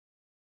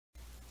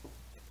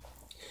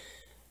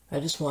I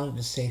just wanted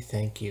to say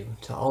thank you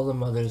to all the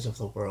mothers of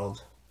the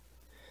world.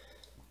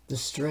 The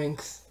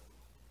strength,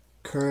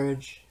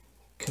 courage,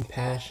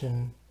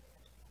 compassion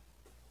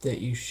that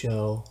you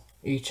show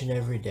each and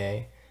every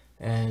day,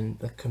 and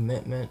the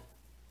commitment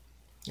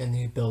and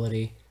the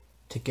ability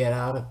to get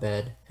out of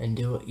bed and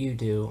do what you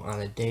do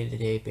on a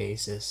day-to-day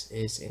basis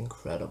is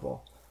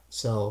incredible.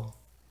 So,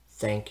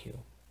 thank you.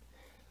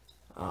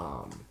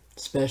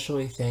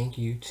 Especially thank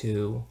you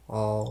to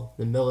all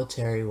the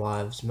military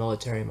wives,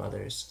 military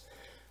mothers.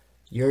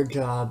 Your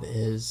job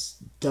is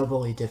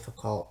doubly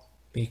difficult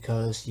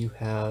because you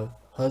have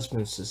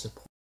husbands to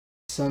support,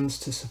 sons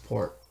to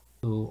support,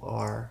 who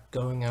are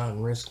going out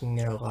and risking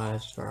their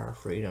lives for our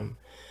freedom.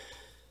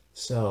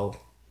 So,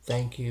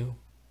 thank you,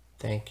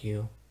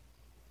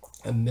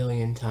 a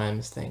million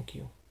times thank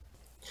you.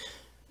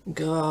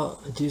 Go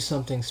out and do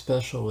something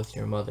special with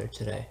your mother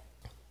today.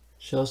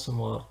 Show some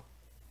love.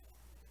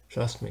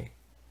 Trust me,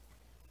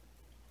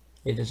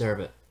 you deserve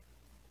it.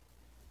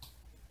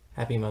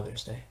 Happy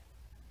Mother's Day.